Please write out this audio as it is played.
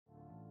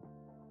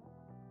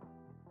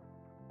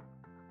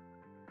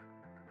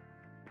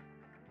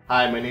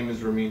Hi, my name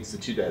is Ramin,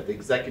 the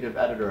executive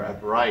editor at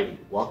Variety.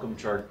 Welcome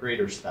to our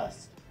Creators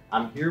Fest.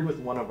 I'm here with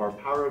one of our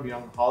Power of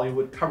Young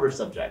Hollywood cover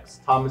subjects,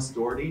 Thomas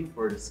Doherty,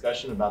 for a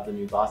discussion about the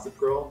new Gossip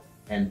Girl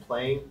and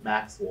playing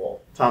Max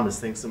Wolf.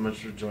 Thomas, thanks so much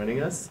for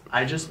joining us.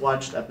 I just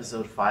watched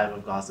episode 5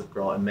 of Gossip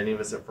Girl, and many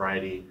of us at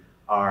Variety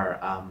are,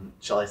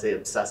 shall I say,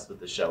 obsessed with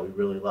the show. We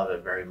really love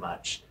it very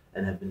much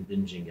and have been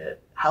binging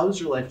it. How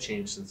has your life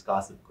changed since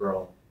Gossip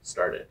Girl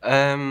started?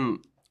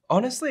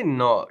 Honestly,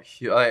 not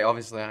huge. I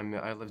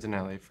lived in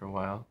LA for a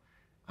while,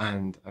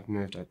 and I've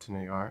moved out to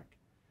New York.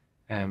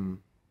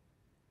 Um,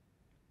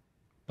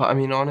 but I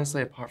mean,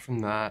 honestly, apart from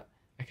that,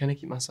 I kind of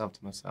keep myself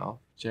to myself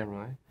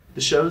generally.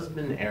 The show's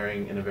been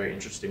airing in a very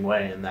interesting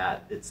way in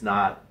that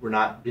we're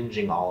not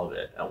binging all of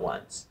it at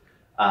once.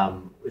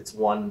 It's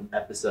one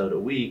episode a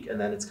week, and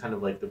then it's kind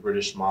of like the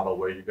British model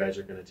where you guys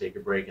are going to take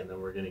a break and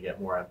then we're going to get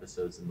more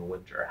episodes in the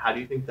winter. How do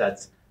you think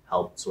that's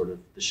helped sort of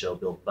the show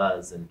build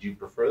buzz? And do you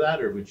prefer that,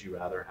 or would you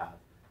rather have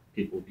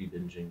people be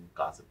binging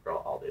Gossip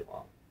Girl all day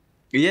long?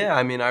 Yeah,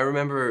 I mean, I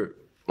remember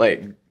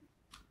like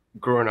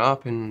growing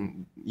up,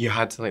 and you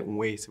had to like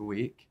wait a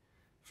week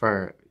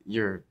for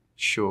your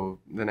show,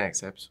 the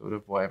next episode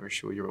of whatever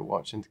show you were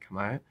watching to come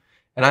out.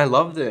 And I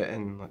loved it.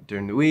 And like,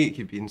 during the week,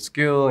 you'd be in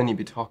school and you'd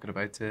be talking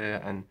about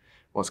it and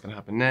what's going to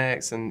happen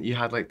next. And you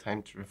had like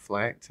time to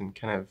reflect and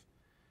kind of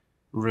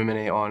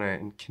ruminate on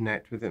it and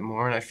connect with it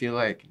more. And I feel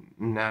like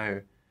now,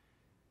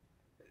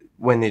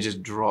 when they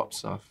just drop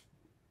stuff,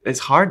 it's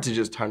hard to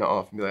just turn it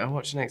off and be like, I'll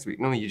watch it next week.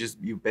 No,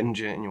 you binge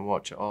it and you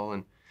watch it all.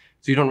 And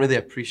so you don't really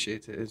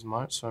appreciate it as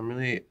much. So I'm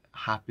really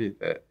happy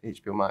that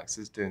HBO Max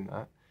is doing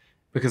that,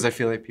 because I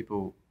feel like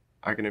people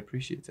are going to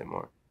appreciate it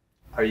more.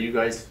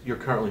 You're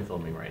currently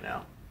filming right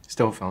now.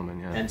 Still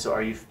filming, yeah. And so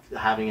are you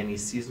having any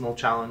seasonal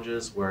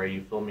challenges where are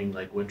you filming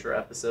like winter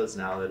episodes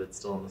now that it's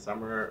still in the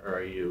summer, or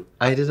are you?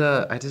 I did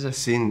a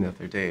scene the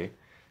other day,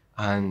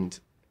 and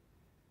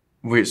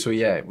we're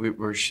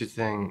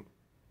shooting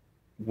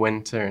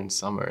winter and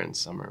summer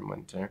and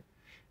winter.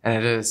 And I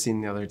did a scene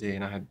the other day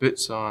and I had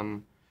boots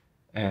on,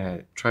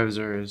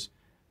 trousers,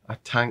 a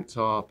tank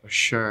top, a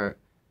shirt,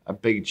 a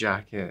big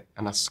jacket,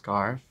 and a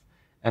scarf.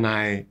 And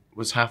I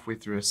was halfway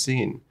through a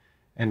scene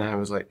and I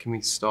was like, can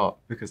we stop?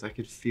 Because I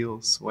could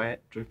feel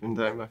sweat dripping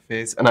down my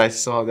face. And I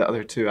saw the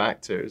other two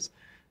actors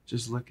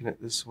just looking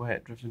at the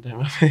sweat dripping down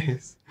my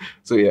face.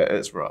 So yeah,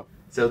 it's rough.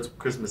 So it's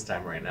Christmas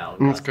time right now.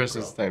 It's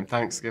Christmas time.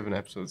 Thanksgiving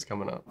episode's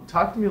coming up.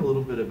 Talk to me a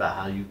little bit about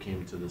how you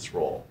came to this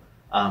role.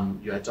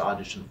 You had to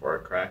audition for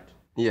it, correct?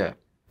 Yeah.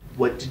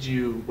 When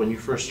you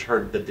first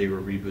heard that they were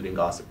rebooting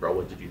Gossip Girl,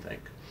 what did you think?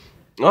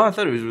 Oh, I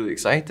thought it was really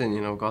exciting. You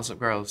know, Gossip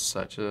Girl is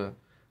such a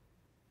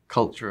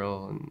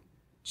cultural and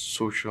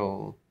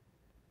social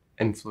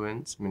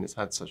influence. I mean, it's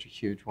had such a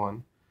huge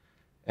one.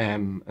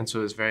 And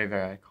so it's very,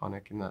 very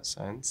iconic in that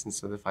sense. And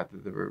so the fact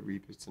that they were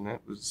rebooting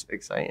it was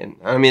exciting.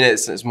 I mean,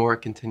 it's more a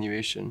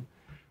continuation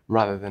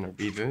rather than a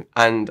reboot.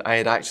 And I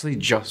had actually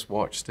just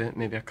watched it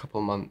maybe a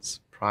couple months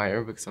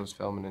prior, because I was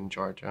filming in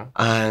Georgia.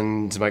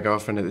 And my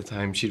girlfriend at the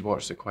time, she'd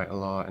watched it quite a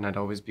lot, and I'd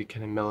always be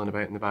kind of milling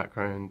about in the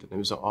background, and it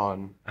was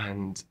on.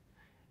 And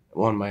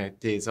on my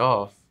days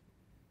off,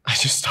 I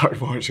just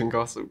started watching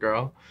Gossip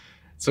Girl.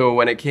 So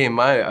when it came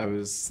out,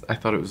 I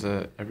thought it was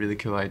a really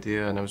cool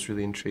idea, and I was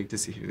really intrigued to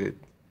see who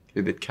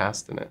they'd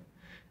cast in it.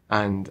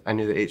 And I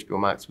knew that HBO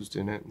Max was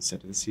doing it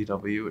instead of the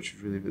CW, which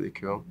was really, really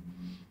cool.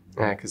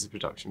 Because the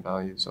production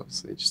value is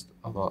obviously just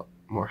a lot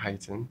more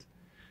heightened.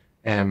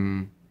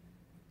 And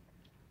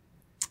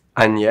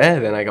yeah,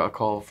 then I got a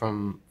call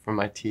from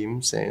my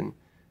team saying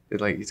they'd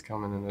like you to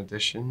come in and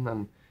audition.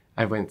 And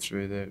I went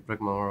through the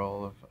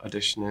rigmarole of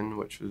auditioning,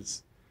 which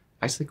was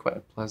actually quite a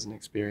pleasant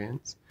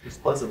experience. It's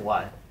pleasant,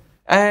 why?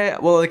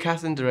 Well, the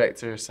casting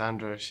director,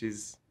 Cassandra,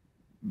 she's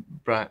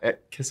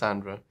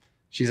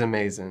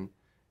amazing.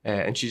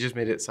 And she just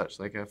made it such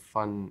like a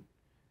fun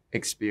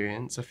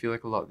experience. I feel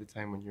like a lot of the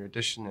time when you're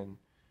auditioning,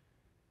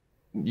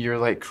 your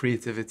like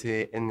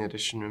creativity in the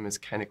audition room is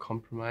kind of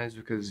compromised,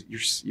 because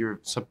you're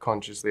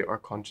subconsciously or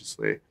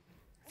consciously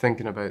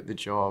thinking about the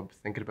job,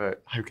 thinking about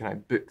how can I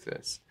book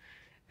this.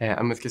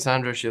 And with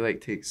Cassandra, she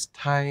like takes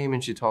time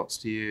and she talks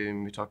to you,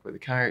 and we talk about the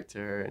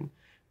character and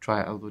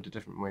try it a load of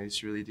different ways.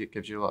 She really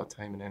gives you a lot of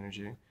time and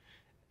energy.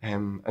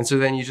 And so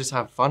then you just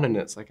have fun, and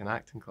it's like an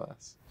acting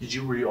class.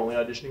 Were you only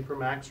auditioning for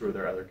Max, or were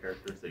there other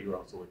characters that you were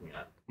also looking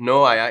at?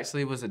 No, I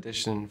actually was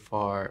auditioning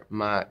for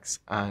Max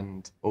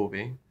and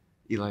Obi,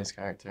 Eli's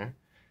character.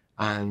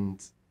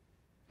 And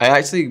I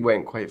actually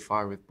went quite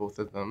far with both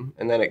of them.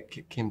 And then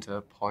it came to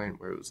a point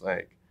where it was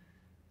like,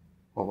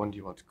 what one do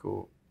you want to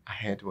go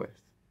ahead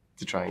with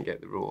to try and get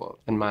the role up?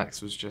 And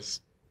Max was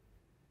just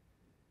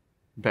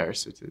better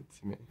suited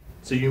to me.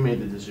 So you made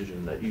the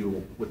decision that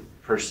you would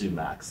pursue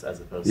Max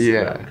as opposed to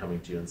them coming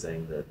to you and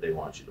saying that they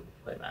want you to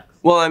play Max.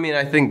 Well, I mean,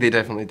 I think they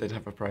definitely did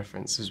have a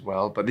preference as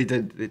well, but they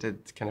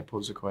did kind of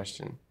pose a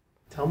question.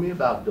 Tell me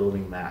about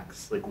building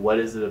Max. Like, what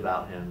is it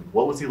about him?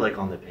 What was he like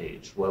on the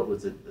page? What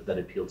was it that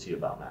appealed to you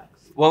about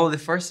Max? Well, the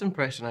first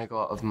impression I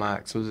got of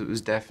Max was it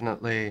was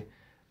definitely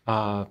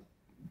a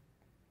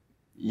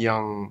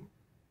young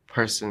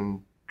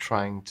person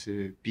trying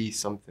to be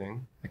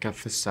something, like a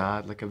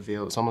facade, like a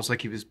veil. It's almost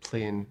like he was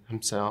playing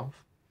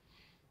himself.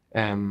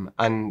 And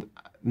the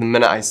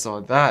minute I saw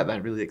that,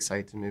 that really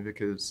excited me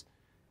because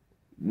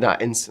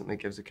that instantly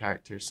gives a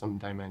character some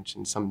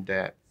dimension, some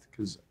depth,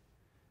 because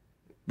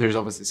there's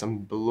obviously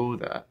something below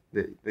that,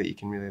 that you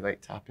can really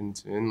like tap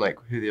into and like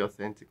who they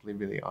authentically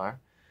really are.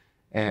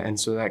 And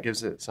so that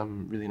gives it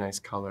some really nice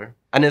color.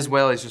 And as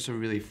well, it's just a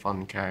really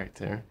fun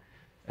character.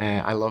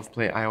 I love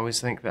play. I always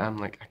think that I'm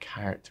like a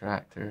character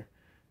actor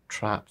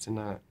trapped in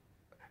a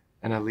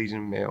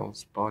leading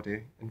male's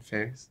body and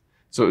face.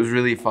 So it was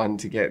really fun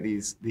to get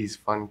these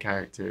fun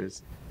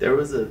characters. There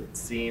was a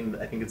scene,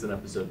 I think it's in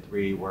episode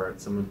 3, where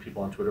some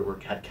people on Twitter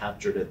had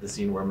captured it. The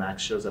scene where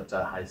Max shows up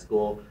to a high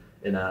school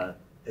in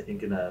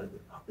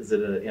is it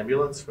an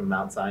ambulance from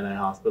Mount Sinai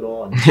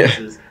Hospital, and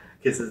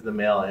kisses the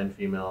male and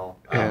female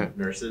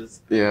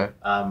nurses. Yeah.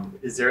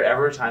 Is there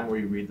ever a time where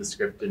you read the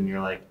script and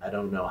you're like, I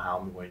don't know how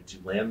I'm going to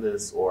land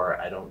this, or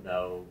I don't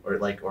know, or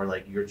like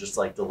you're just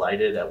like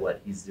delighted at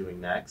what he's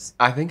doing next?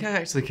 I think I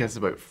actually kissed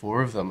about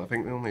 4 of them. I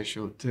think they only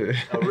showed 2.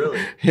 Oh,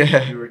 really?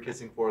 Yeah. You were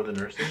kissing 4 of the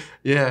nurses?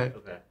 Yeah.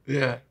 Okay.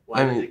 Yeah.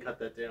 Why did they cut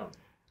that down?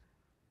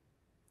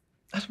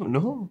 I don't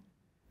know.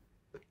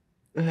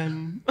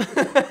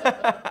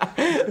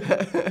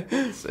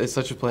 It's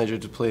such a pleasure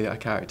to play a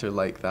character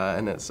like that,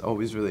 and it's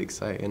always really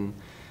exciting.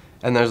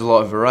 And there's a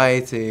lot of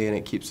variety, and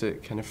it keeps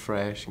it kind of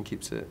fresh and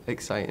keeps it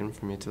exciting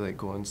for me to like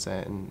go on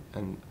set and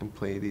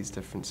play these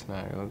different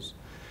scenarios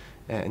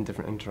and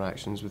different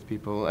interactions with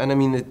people. And I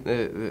mean,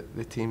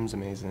 the team's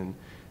amazing,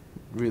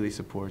 really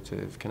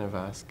supportive, kind of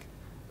ask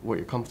what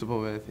you're comfortable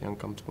with, you're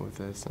uncomfortable with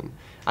this, and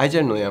I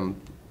generally am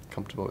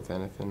comfortable with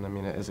anything. I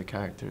mean, it is a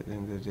character at the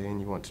end of the day,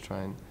 and you want to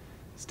try and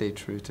stay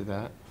true to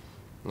that.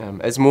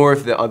 It's more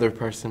if the other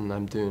person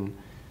I'm doing,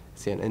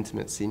 say, an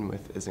intimate scene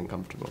with isn't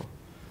comfortable,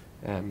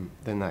 then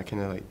that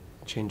kind of like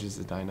changes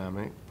the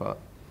dynamic. But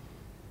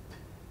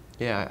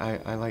yeah,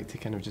 I like to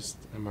kind of just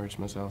immerse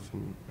myself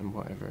in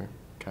whatever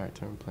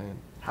character I'm playing.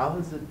 How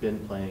has it been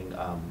playing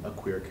a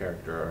queer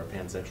character or a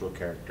pansexual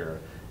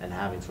character and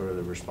having sort of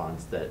the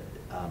response that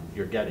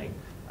you're getting?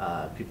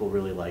 People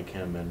really like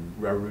him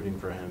and are rooting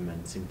for him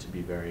and seem to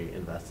be very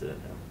invested in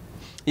him.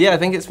 Yeah, I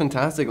think it's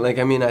fantastic. Like,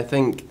 I mean, I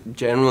think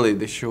generally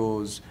the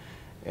show's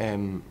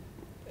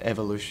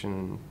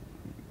evolution,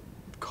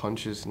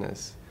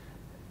 consciousness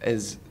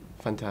is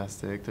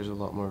fantastic. There's a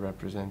lot more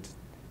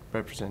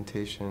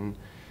representation,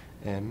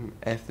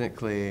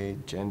 ethnically,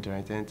 gender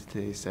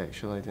identity,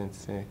 sexual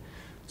identity.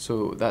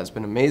 So that's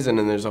been amazing,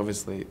 and there's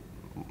obviously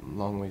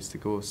long ways to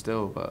go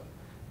still, but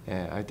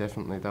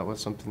that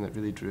was something that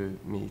really drew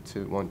me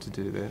to want to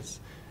do this.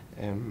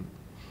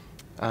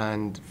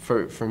 And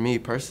for me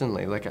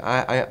personally, like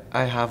I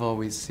have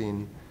always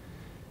seen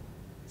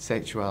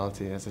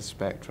sexuality as a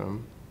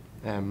spectrum,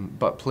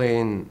 but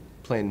playing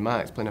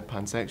Max, playing a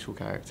pansexual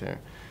character,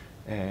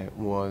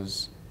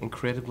 was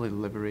incredibly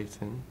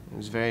liberating. It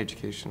was very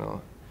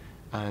educational,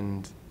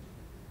 and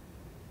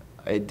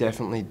it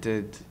definitely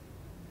did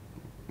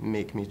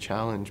make me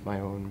challenge my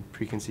own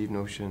preconceived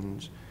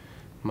notions,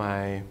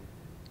 my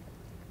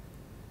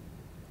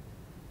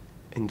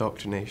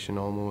indoctrination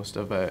almost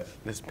about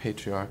this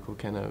patriarchal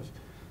kind of,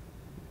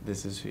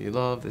 this is who you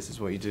love, this is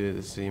what you do,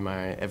 this is who you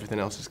marry, everything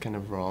else is kind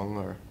of wrong,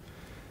 or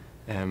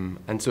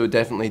and so it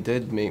definitely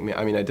did make me,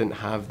 I mean, I didn't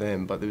have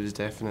them, but there was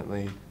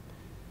definitely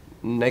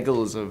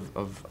niggles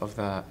of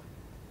that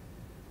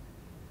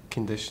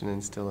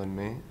conditioning still in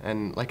me,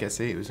 and like I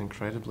say, it was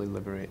incredibly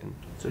liberating.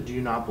 So do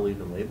you not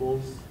believe in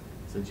labels,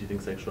 since you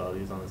think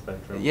sexuality is on the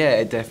spectrum? Yeah,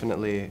 it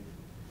definitely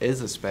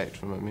is a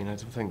spectrum. I mean, I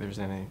don't think there's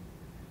any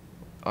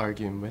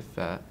arguing with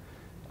that,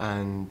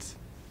 and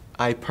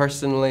I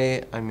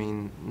personally, I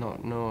mean,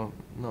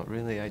 not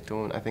really. I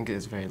don't. I think it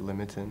is very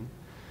limiting,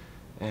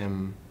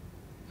 and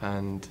I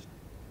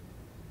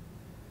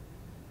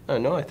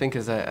don't know. I think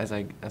as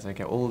I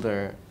get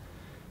older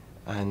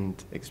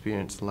and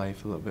experience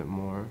life a little bit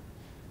more,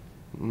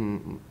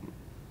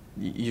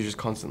 you're just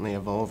constantly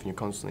evolving. You're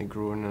constantly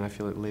growing, and I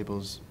feel like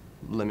labels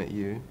limit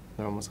you.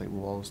 They're almost like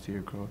walls to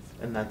your growth.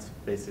 And that's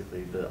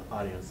basically the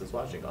audience that's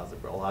watching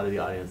Gossip Girl. A lot of the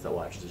audience that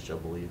watches the show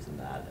believes in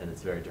that, and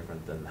it's very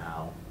different than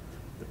how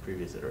the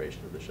previous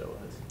iteration of the show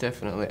was.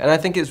 Definitely. And I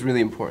think it's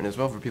really important as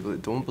well for people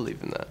that don't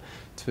believe in that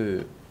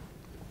to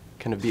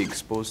kind of be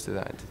exposed to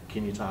that.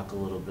 Can you talk a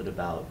little bit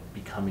about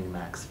becoming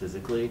Max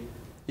physically?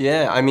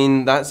 Yeah, I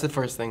mean, that's the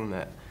first thing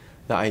that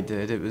I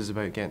did. It was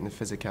about getting the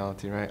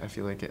physicality right. I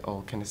feel like it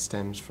all kind of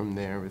stems from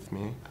there with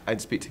me. I'd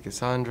speak to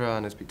Cassandra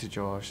and I'd speak to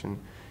Josh and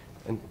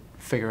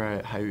figure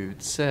out how we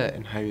would sit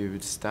and how we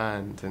would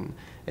stand, and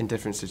in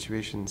different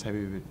situations how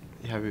we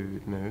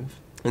would move.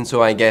 And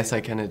so I guess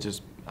I kind of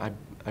just I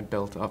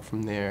built up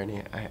from there, and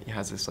he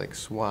has this like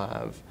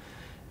suave,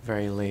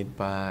 very laid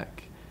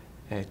back,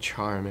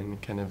 charming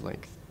kind of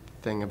like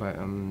thing about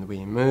him, the way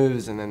he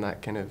moves, and then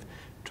that kind of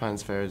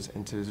transfers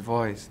into his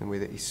voice and the way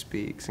that he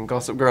speaks. And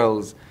Gossip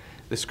Girls,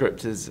 the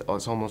script it's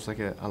almost like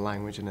a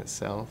language in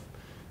itself,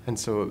 and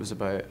so it was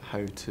about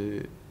how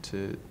to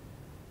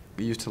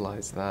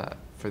utilize that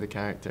for the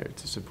character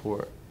to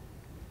support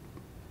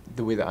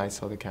the way that I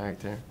saw the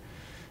character.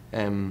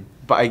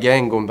 But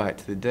again, going back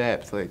to the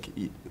depth, like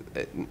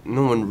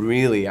no one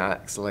really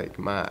acts like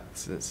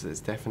Max. It's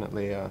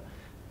definitely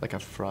like a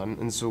front.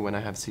 And so when I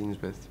have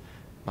scenes with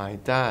my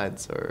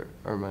dads or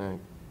my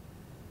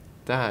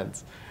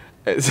dads,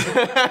 it's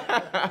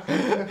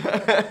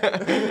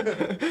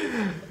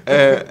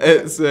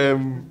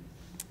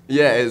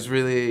yeah, it's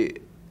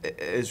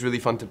really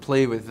fun to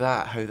play with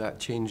that, how that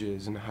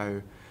changes and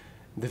how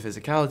the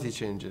physicality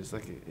changes.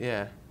 Like,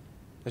 yeah,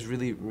 it's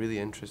really, really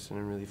interesting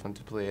and really fun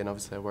to play. And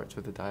obviously I worked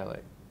with a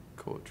dialect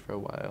coach for a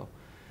while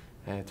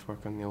to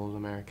work on the old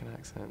American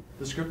accent.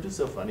 The script is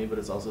so funny, but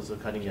it's also so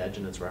cutting edge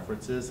in its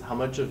references. How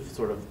much of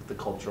sort of the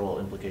cultural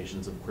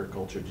implications of queer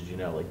culture did you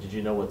know? Like, did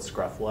you know what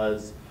scruff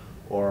was?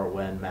 Or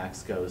when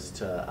Max goes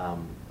to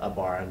a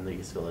bar in the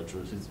East Village,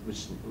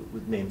 which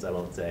with names I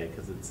won't say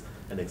because it's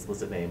an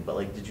explicit name, but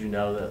like, did you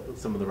know that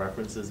some of the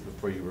references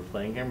before you were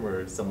playing him, or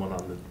did someone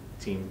on the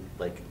team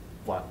like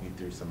walk you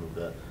through some of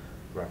the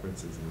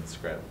references in the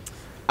script?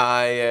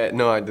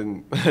 No, I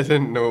didn't. I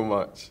didn't know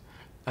much.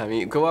 I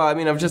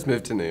mean, I've just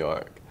moved to New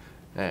York,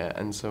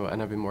 and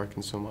I've been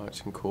working so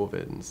much in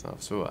COVID and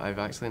stuff. So I've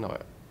actually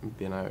not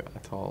been out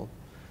at all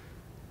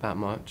that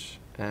much.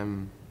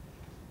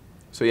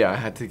 So yeah, I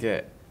had to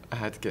get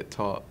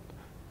taught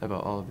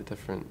about all of the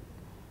different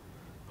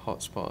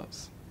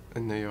hotspots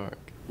in New York.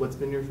 What's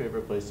been your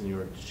favorite place in New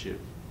York to shoot?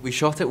 We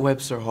shot at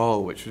Webster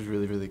Hall, which was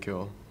really, really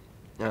cool.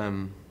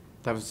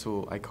 That was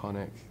so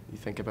iconic. You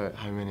think about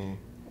how many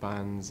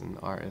bands and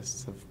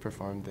artists have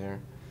performed there.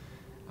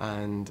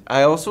 And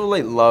I also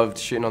loved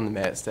shooting on the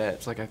Met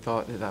Steps. Like, I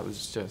thought that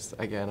was just,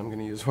 again, I'm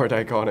gonna use the word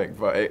iconic,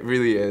 but it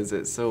really is.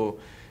 It's so,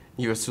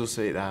 you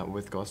associate that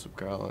with Gossip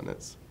Girl, and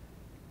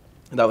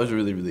that was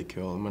really, really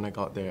cool. And when I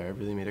got there, I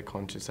really made a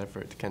conscious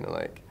effort to kind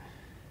of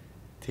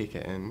take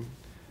it in.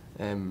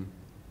 And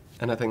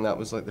I think that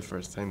was the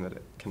first time that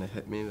it kind of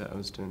hit me that I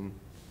was doing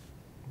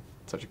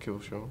such a cool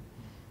show.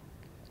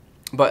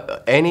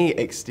 But any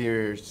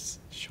exterior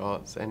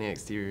shots, any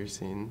exterior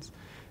scenes,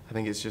 I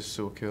think it's just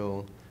so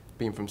cool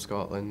being from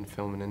Scotland,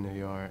 filming in New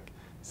York,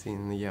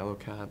 seeing the yellow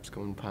cabs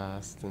going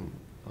past and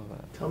all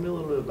that. Tell me a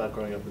little bit about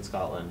growing up in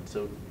Scotland.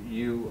 So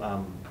you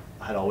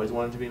had always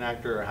wanted to be an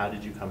actor, or how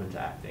did you come into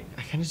acting?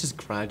 I kind of just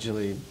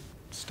gradually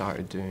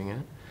started doing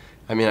it.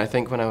 I mean, I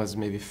think when I was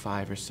maybe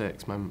 5 or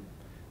 6,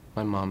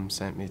 my mum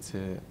sent me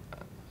to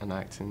an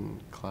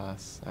acting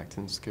class,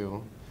 acting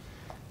school.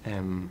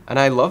 And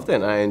I loved it,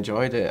 and I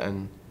enjoyed it,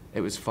 and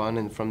it was fun,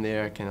 and from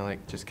there I kind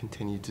of just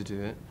continued to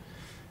do it.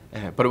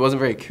 But it wasn't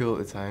very cool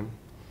at the time.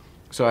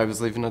 So I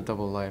was living a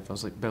double life. I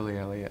was like Billy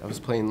Elliot. I was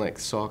playing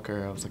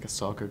soccer. I was like a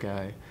soccer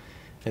guy.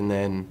 And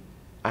then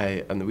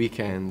on the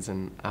weekends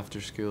and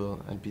after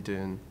school, I'd be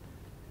doing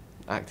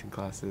acting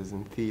classes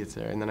and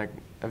theatre. And then I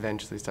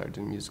eventually started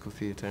doing musical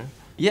theatre.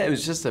 Yeah, it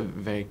was just a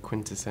very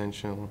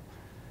quintessential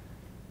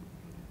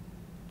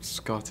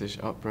Scottish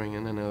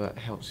upbringing. I know that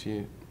helps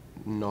you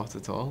not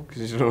at all,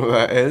 because you don't know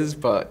what that is,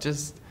 but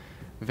just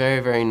very,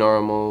 very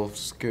normal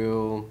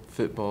school,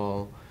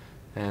 football,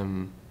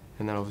 and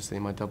then obviously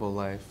my double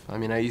life. I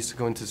mean, I used to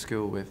go into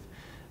school with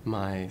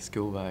my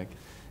school bag,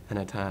 and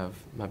I'd have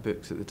my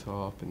books at the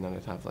top, and then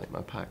I'd have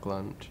my packed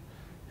lunch,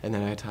 and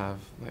then I'd have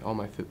all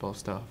my football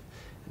stuff,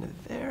 and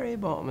at the very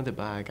bottom of the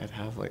bag I'd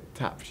have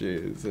tap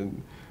shoes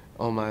and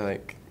all my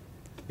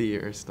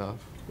theatre stuff.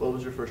 What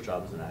was your first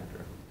job as an actor?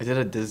 I did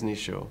a Disney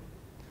show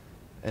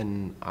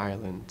in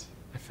Ireland.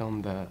 I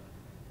filmed that.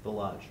 The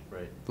Lodge,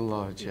 right? The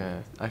Lodge, yeah.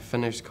 I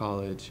finished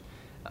college,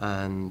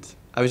 and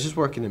I was just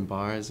working in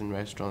bars and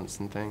restaurants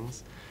and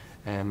things,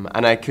 and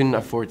I couldn't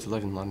afford to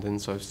live in London,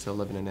 so I was still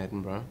living in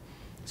Edinburgh.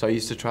 So I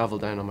used to travel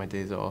down on my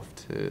days off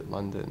to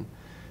London,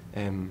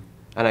 and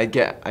I'd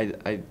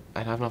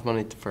have enough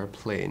money for a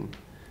plane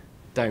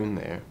down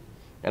there,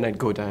 and I'd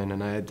go down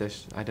and I'd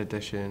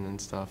audition and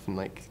stuff, and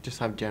just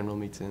have general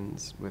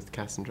meetings with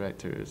casting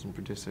directors and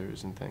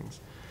producers and things.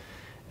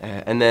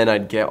 And then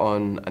I'd get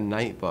on a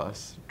night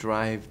bus,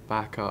 drive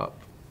back up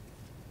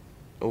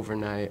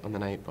overnight on the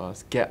night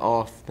bus, get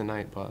off the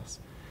night bus,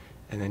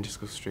 and then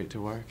just go straight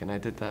to work. And I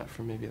did that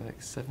for maybe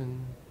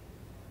 7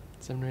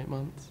 or 8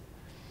 months.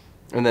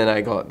 And then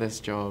I got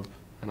this job,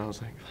 and I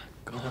was like,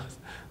 thank God,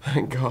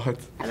 thank God.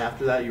 And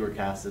after that, you were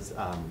cast as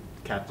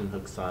Captain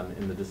Hook's son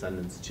in The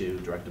Descendants 2,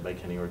 directed by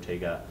Kenny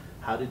Ortega.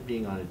 How did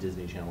being on a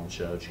Disney Channel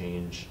show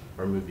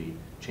movie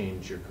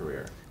change your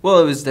career?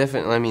 Well, it was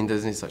definitely, I mean,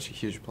 Disney's such a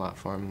huge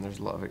platform, and there's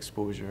a lot of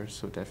exposure,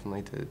 so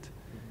definitely did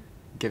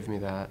give me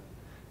that.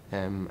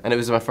 And it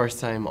was my first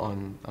time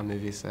on a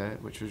movie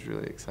set, which was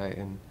really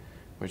exciting,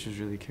 which was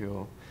really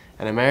cool.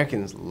 And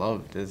Americans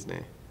love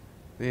Disney.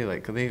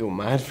 They go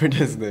mad for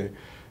Disney.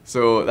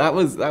 So that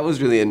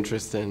was really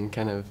interesting,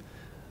 kind of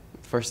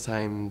first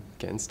time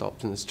getting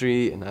stopped in the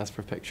street and asked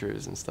for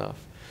pictures and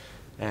stuff.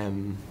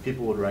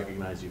 People would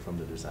recognize you from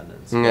The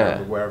Descendants,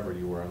 yeah. wherever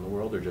you were in the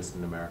world, or just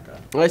in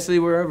America? Actually,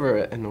 wherever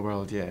in the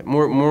world, yeah.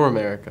 More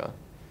America.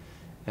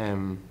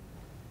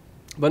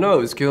 But no,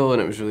 it was cool,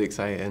 and it was really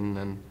exciting,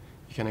 and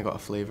you kind of got a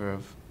flavour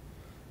of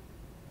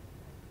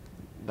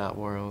that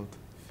world,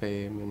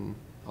 fame, and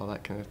all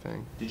that kind of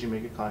thing. Did you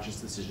make a conscious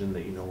decision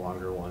that you no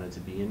longer wanted to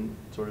be in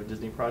sort of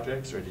Disney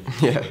projects, or did you?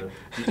 Yeah. Sort of,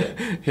 you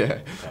did. Yeah.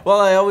 Okay. Well,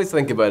 I always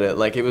think about it.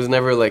 Like, it was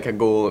never like a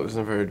goal. It was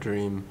never a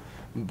dream.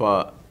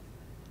 But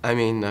I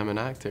mean, I'm an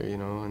actor, you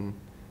know, and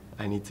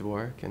I need to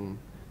work, and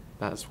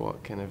that's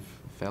what kind of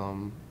fell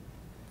in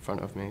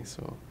front of me.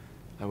 So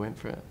I went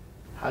for it.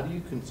 How do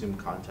you consume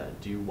content?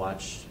 Do you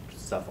watch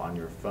stuff on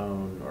your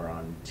phone or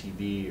on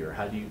TV, or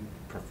how do you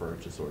prefer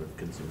to sort of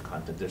consume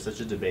content? There's such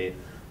a debate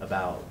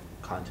about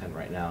content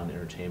right now in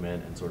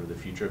entertainment and sort of the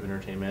future of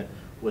entertainment.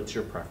 What's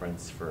your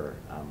preference for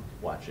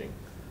watching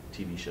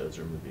TV shows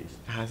or movies?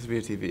 It has to be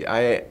a TV.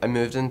 I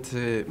moved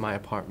into my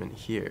apartment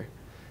here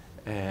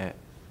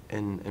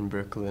in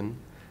Brooklyn,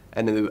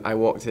 and then I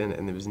walked in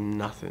and there was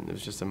nothing. There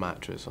was just a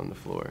mattress on the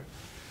floor.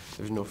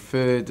 There was no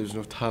food, there was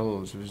no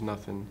towels, there was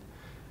nothing.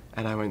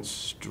 And I went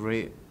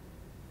straight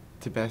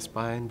to Best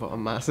Buy and bought a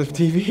massive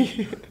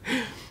TV.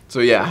 So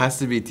yeah, it has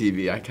to be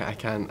TV. I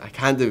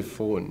can't do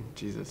phone.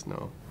 Jesus,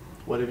 no.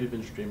 What have you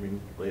been streaming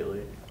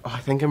lately? Oh, I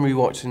think I'm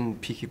rewatching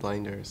Peaky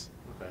Blinders.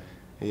 Okay.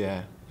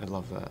 Yeah, I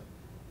love that.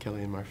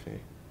 Cillian Murphy.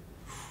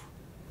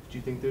 Do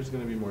you think there's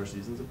going to be more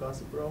seasons of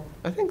Gossip Girl?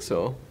 I think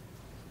so.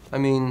 I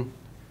mean,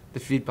 the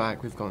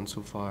feedback we've gotten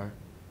so far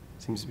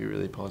seems to be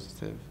really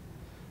positive.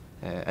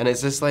 And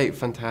it's just like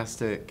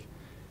fantastic,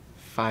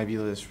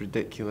 fabulous,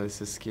 ridiculous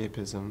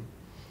escapism.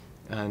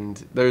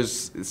 And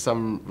there's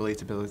some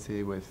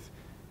relatability with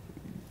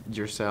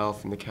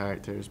yourself and the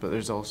characters, but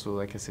there's also,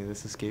 like I say,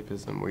 this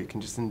escapism where you can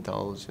just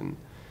indulge in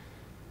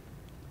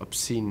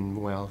obscene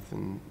wealth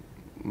and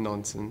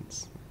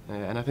nonsense.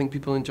 And I think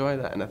people enjoy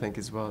that, and I think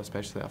as well,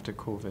 especially after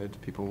COVID,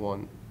 people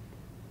want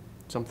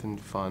something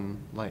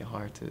fun,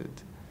 lighthearted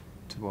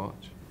to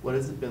watch. What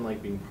has it been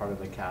like being part of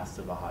the cast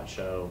of a hot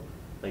show?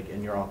 Like,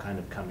 and you're all kind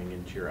of coming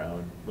into your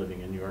own,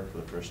 living in New York for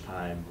the first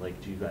time. Like,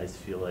 do you guys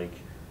feel like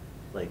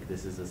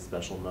this is a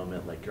special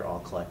moment, like you're all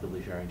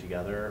collectively sharing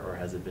together, or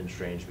has it been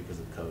strange because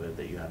of COVID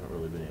that you haven't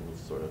really been able to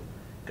sort of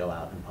go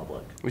out in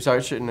public? We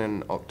started shooting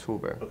in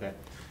October. Okay.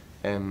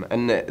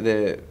 And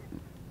the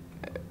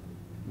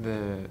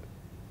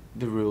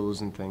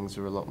rules and things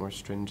are a lot more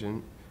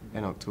stringent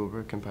in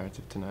October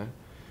comparative to now.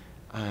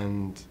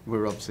 And we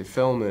were obviously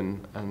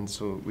filming, and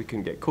so we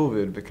couldn't get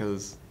COVID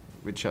because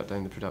we'd shut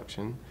down the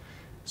production.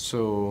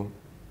 So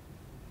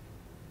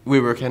we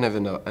were kind of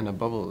in a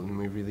bubble, and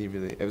we really,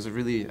 it was a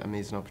really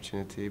amazing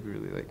opportunity. We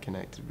really like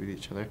connected with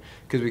each other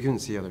because we couldn't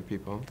see other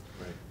people.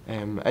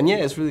 Right. And yeah,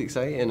 it's really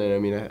exciting, and I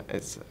mean,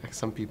 it's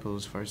some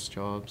people's first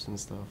jobs and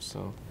stuff.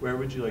 So where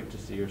would you like to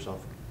see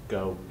yourself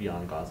go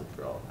beyond Gossip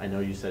Girl? I know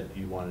you said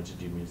you wanted to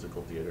do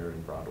musical theater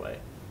and Broadway.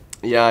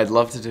 Yeah, I'd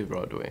love to do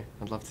Broadway.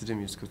 I'd love to do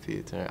musical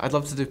theater. I'd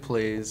love to do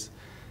plays.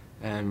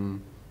 I'd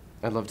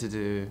love to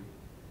do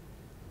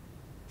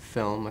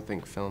film. I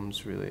think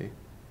film's really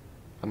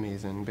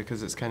amazing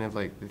because it's kind of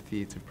like the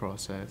theatre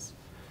process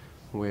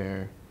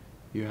where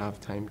you have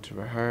time to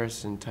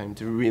rehearse and time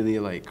to really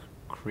like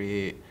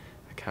create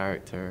a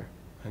character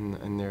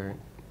and their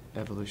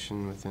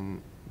evolution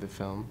within the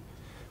film.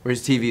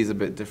 Whereas TV is a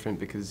bit different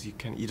because you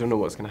don't know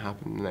what's going to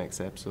happen in the next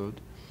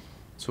episode.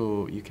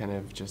 So you kind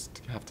of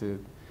just have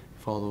to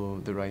follow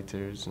the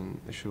writers and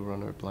the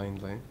showrunner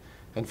blindly.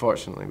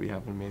 Unfortunately, we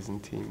have an amazing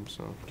team.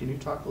 So can you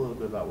talk a little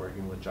bit about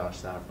working with Josh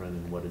Safran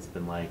and what it's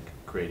been like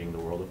creating the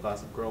world of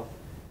Gossip Girl?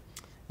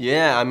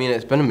 Yeah, I mean,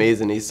 it's been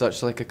amazing. He's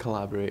such like a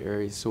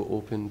collaborator. He's so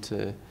open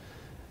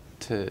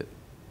to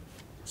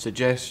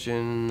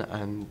suggestion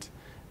and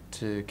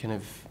to kind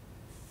of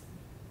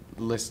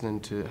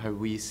listening to how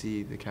we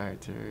see the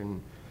character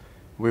and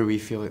where we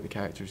feel like the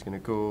character is going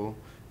to go.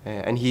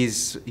 And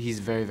he's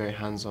very, very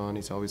hands-on.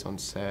 He's always on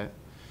set.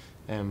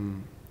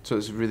 So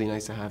it's really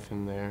nice to have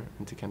him there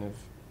and to kind of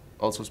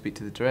also speak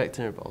to the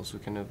director, but also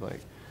kind of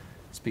like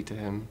speak to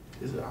him.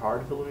 Is it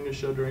hard filming a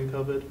show during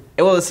COVID?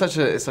 Well, it's such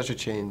a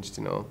change,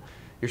 you know.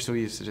 You're so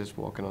used to just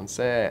walking on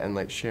set and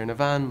like sharing a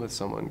van with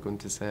someone, going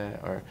to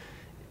set, or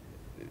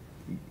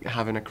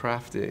having a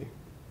craft day.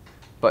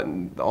 But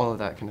all of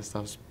that kind of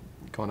stuff's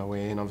gone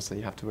away, and obviously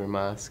you have to wear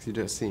masks. You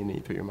do a scene and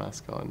you put your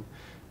mask on,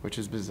 which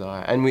is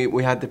bizarre. And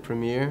we had the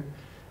premiere,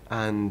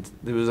 and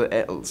there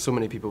was so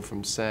many people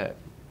from set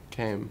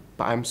came,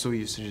 but I'm so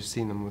used to just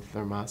seeing them with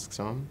their masks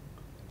on.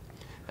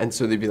 And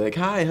so they'd be like,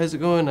 "Hi, how's it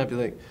going?" I'd be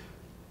like,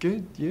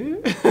 "Good,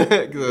 you?" Because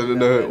I didn't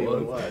know who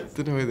it was.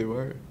 Didn't know who they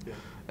were.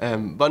 Yeah.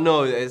 But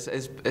no,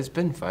 it's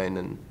been fine,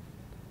 and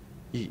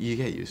you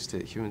get used to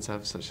it. Humans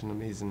have such an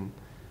amazing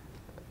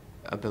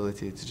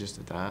ability to just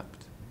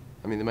adapt.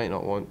 I mean, they might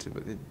not want to,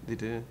 but they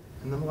do.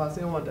 And then the last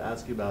thing I wanted to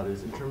ask you about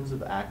is, in terms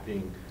of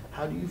acting,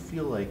 how do you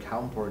feel like,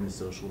 how important is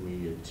social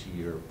media to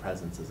your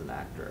presence as an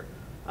actor?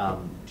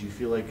 Do you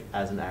feel like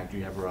as an actor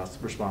you have a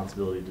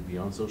responsibility to be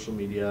on social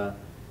media,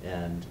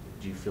 and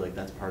do you feel like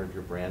that's part of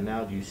your brand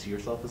now? Do you see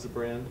yourself as a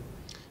brand?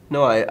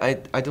 No,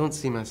 I don't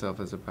see myself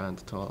as a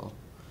brand at all.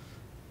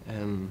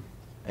 And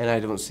I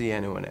don't see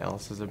anyone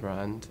else as a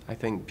brand. I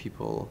think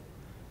people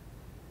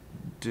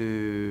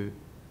do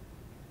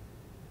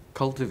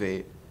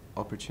cultivate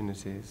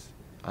opportunities,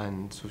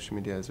 and social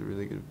media is a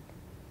really good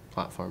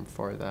platform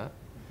for that.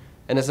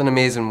 And it's an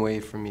amazing way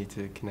for me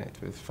to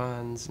connect with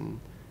fans and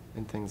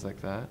things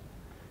like that.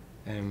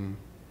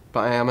 But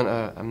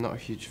I'm not a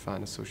huge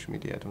fan of social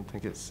media. I don't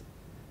think it's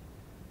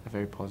a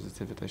very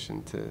positive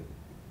addition to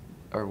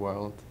our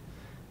world,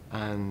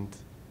 and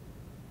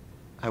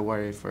I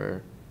worry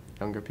for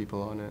younger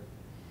people on it.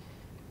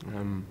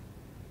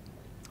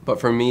 But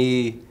for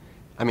me,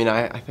 I mean,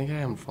 I think I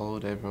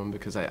unfollowed everyone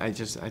because I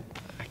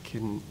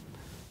couldn't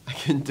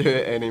do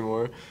it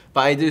anymore.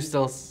 But I do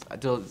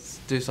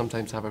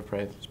sometimes have a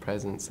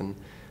presence, and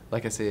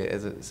like I say,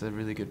 it's a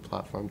really good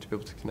platform to be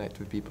able to connect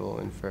with people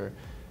and for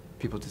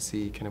people to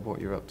see kind of what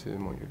you're up to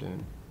and what you're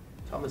doing.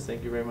 Thomas,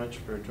 thank you very much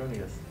for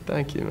joining us.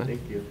 Thank you, man.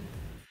 Thank you.